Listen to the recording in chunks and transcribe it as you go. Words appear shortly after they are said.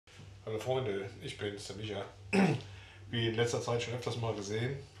Hallo Freunde, ich bin's, der Micha. Wie in letzter Zeit schon öfters mal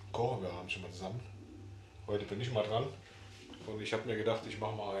gesehen, kochen wir abends schon mal zusammen. Heute bin ich mal dran und ich habe mir gedacht, ich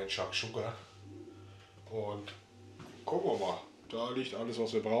mache mal einen Shakshuka. Und gucken wir mal, da liegt alles,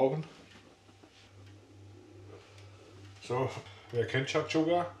 was wir brauchen. So, wer kennt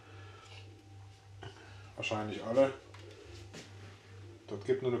Shakshuka? Wahrscheinlich alle. Das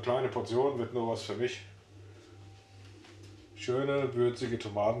gibt nur eine kleine Portion, wird nur was für mich. Schöne, würzige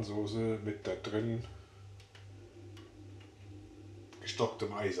Tomatensauce mit da drin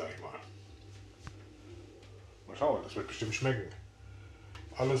gestocktem Ei, sag ich mal. Mal schauen, das wird bestimmt schmecken.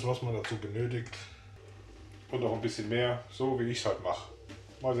 Alles, was man dazu benötigt und noch ein bisschen mehr, so wie ich es halt mache.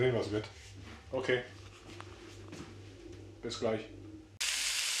 Mal sehen, was wird. Okay, bis gleich.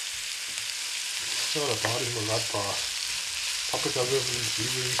 So, da brate ich mal ein paar Paprikawürfel,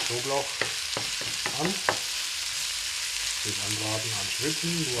 Zwiebeln, Knoblauch an. Nicht anbraten,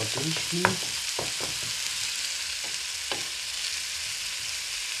 anschwitzen, nur dünsten.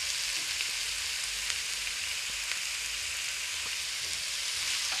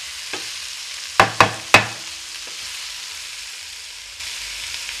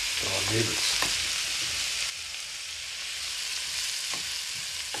 So, Nebels.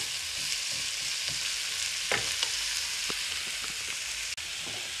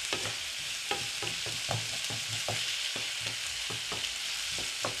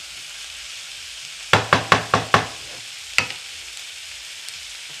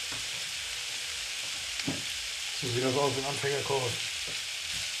 So sieht das aus, wenn Anfänger kochen.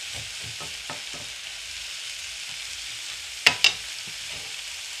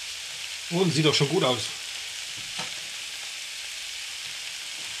 Und sieht doch schon gut aus.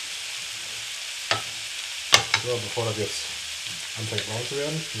 So, bevor das jetzt anfängt braun zu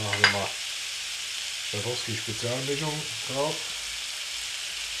werden, machen wir mal Swarovski Spezialmischung drauf.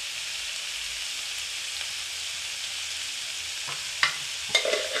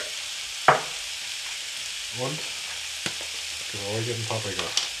 Und geräucherten Paprika.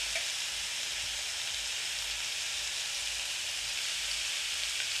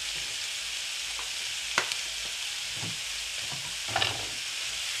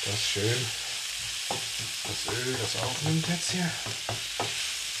 Das schön das Öl, das aufnimmt jetzt hier.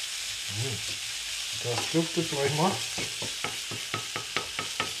 Das duftet gleich mal. Ein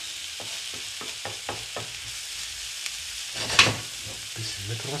bisschen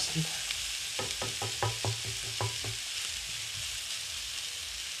mitrösten.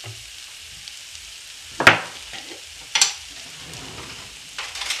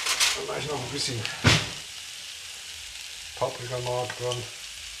 Gleich noch ein bisschen Paprikamark dran,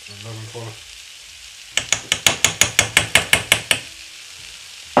 einen Löffel voll.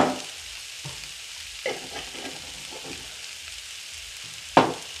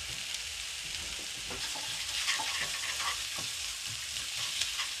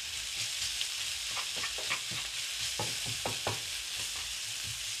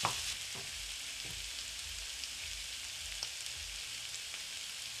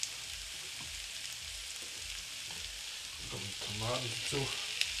 Tomaten dazu.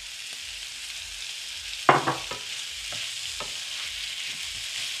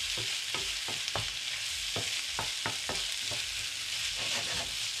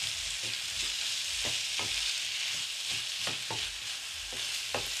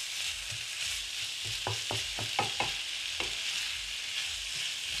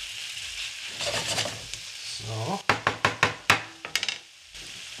 So.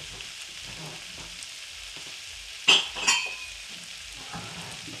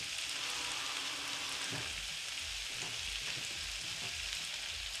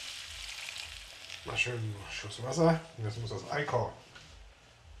 Mal schön einen Schuss Wasser. Und jetzt muss das Ei kochen.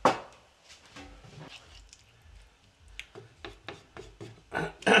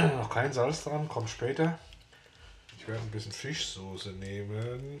 Noch kein Salz dran, kommt später. Ich werde ein bisschen Fischsoße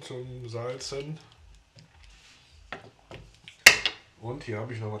nehmen zum Salzen. Und hier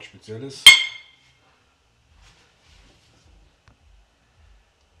habe ich noch was Spezielles.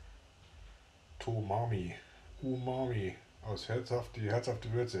 Umami aus die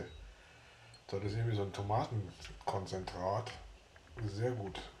herzhafte Würze. Das ist irgendwie so ein Tomatenkonzentrat. Sehr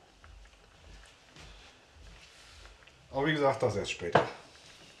gut. Aber wie gesagt, das erst später.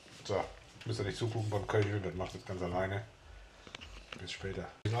 So, müsst ihr nicht zugucken beim Köcheln, das macht das ganz alleine. Bis später.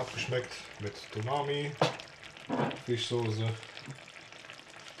 Ich bin abgeschmeckt mit Umami, Fischsoße.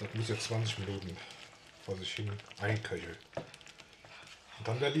 Das muss jetzt 20 Minuten vor sich hin einköcheln. Und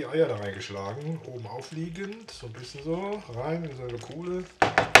dann werden die Eier da reingeschlagen, oben aufliegend, so ein bisschen so, rein in so eine Kuhle,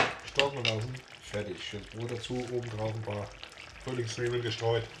 stocken lassen, fertig. Schön Brot dazu, oben drauf ein paar Frühlingszwiebeln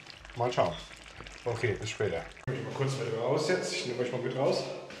gestreut. Mal schauen. Okay, bis später. Ich nehme mal kurz mit raus jetzt. Ich nehme euch mal mit raus.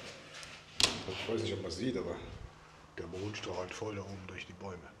 Ich weiß nicht, ob man es sieht, aber der Mond strahlt voll da oben durch die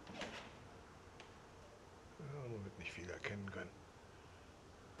Bäume. Ja, man wird nicht viel erkennen können.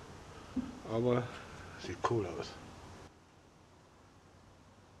 Aber sieht cool aus.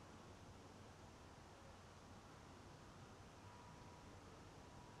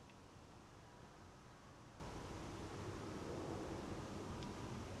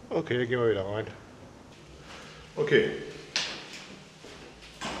 Okay, gehen wir wieder rein. Okay.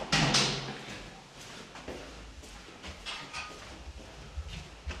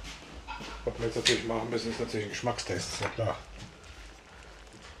 Was wir jetzt natürlich machen müssen, ist natürlich ein Geschmackstest, ist ja klar.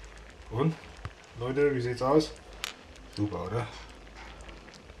 Und? Leute, wie sieht's aus? Super, oder?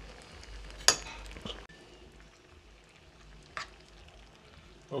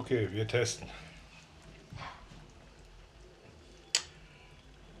 Okay, wir testen.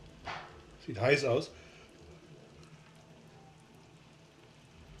 Sieht heiß aus.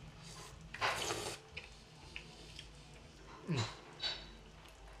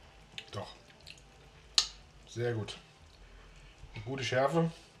 Doch. Sehr gut. Eine gute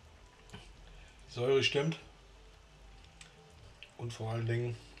Schärfe. Die Säure stimmt. Und vor allen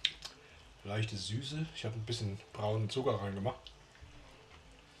Dingen leichte Süße. Ich habe ein bisschen braunen Zucker reingemacht.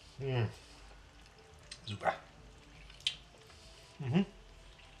 Super.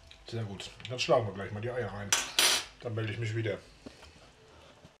 Sehr gut. Jetzt schlagen wir gleich mal die Eier rein. Dann melde ich mich wieder.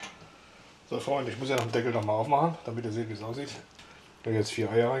 So Freunde, ich muss ja noch den Deckel noch mal aufmachen, damit ihr seht, wie es aussieht. Ich habe jetzt 4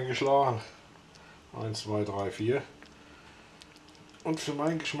 Eier reingeschlagen. 1, 2, 3, 4. Und für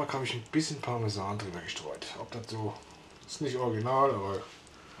meinen Geschmack habe ich ein bisschen Parmesan drüber gestreut. Ob das so ist, nicht original, aber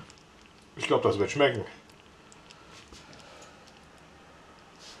ich glaube, das wird schmecken.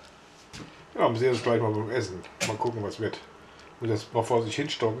 Ja, wir sehen uns gleich mal beim Essen. Mal gucken, was wird. Ich muss jetzt mal vor sich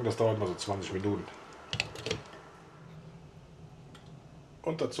hinstocken, das dauert mal so 20 Minuten.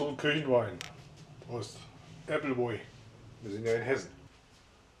 Und dazu Küchenwein. Prost. Appleboy. Wir sind ja in Hessen.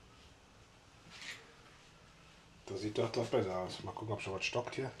 Das sieht doch besser aus. Mal gucken, ob schon was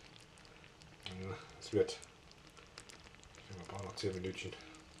stockt hier. Ja, es wird. Wir brauchen noch 10 Minütchen.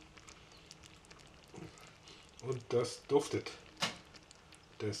 Und das duftet.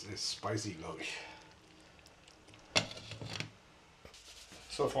 Das ist spicy, glaube ich.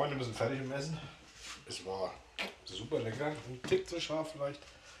 So Freunde, wir sind fertig im Essen. Es war super lecker, ein Tick zu scharf vielleicht.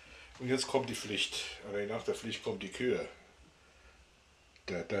 Und jetzt kommt die Pflicht. Aber nach der Pflicht kommt die Kühe.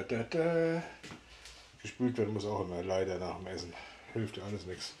 Da. Gespült werden muss auch immer, leider nach dem Essen. Hilft ja alles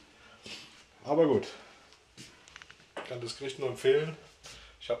nichts. Aber gut. Ich kann das Gericht nur empfehlen.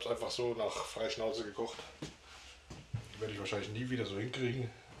 Ich habe es einfach so nach Freischnauze gekocht. Werde ich wahrscheinlich nie wieder so hinkriegen.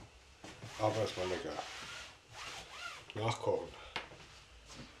 Aber es war lecker. Nachkochen.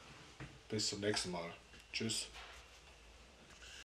 Bis zum nächsten Mal. Tschüss.